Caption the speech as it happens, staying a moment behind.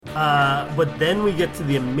But then we get to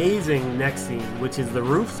the amazing next scene, which is the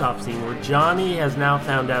rooftop scene, where Johnny has now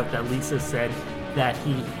found out that Lisa said that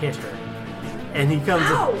he hit her. And he comes...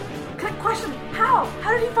 How? Question, how?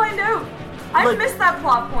 How did he find out? I missed that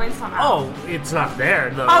plot point somehow. Oh, it's not there,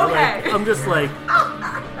 though. Okay. Like, I'm just like...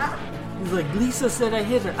 He's like, Lisa said I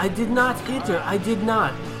hit her. I did not hit her. I did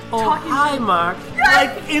not. Oh, hi, Mark.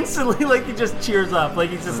 Yes! Like, instantly, like, he just cheers up. Like,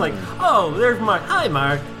 he's just like, oh, there's Mark. Hi,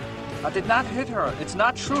 Mark. I did not hit her. It's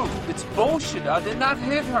not true. It's bullshit. I did not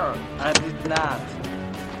hit her. I did not.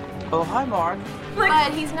 Oh, hi, Mark.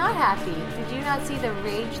 But he's not happy. Did you not see the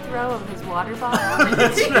rage throw of his water bottle?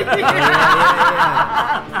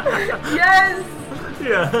 Yes!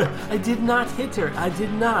 Yeah. I did not hit her. I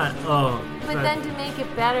did not. Oh. But then to make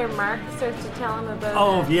it better, Mark starts to tell him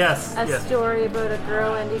about a story about a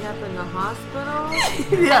girl ending up in the hospital.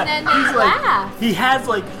 Yeah. And then they laugh. He has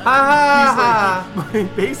like, he's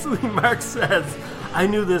like, basically Mark says, I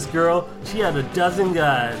knew this girl. She had a dozen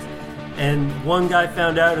guys. And one guy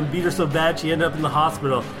found out and beat her so bad she ended up in the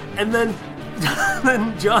hospital. And then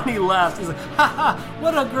then Johnny laughs. He's like, haha,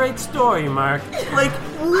 what a great story, Mark. Like,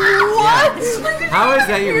 what? How is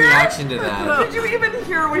that your reaction to that? Did you even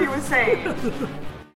hear what he was saying?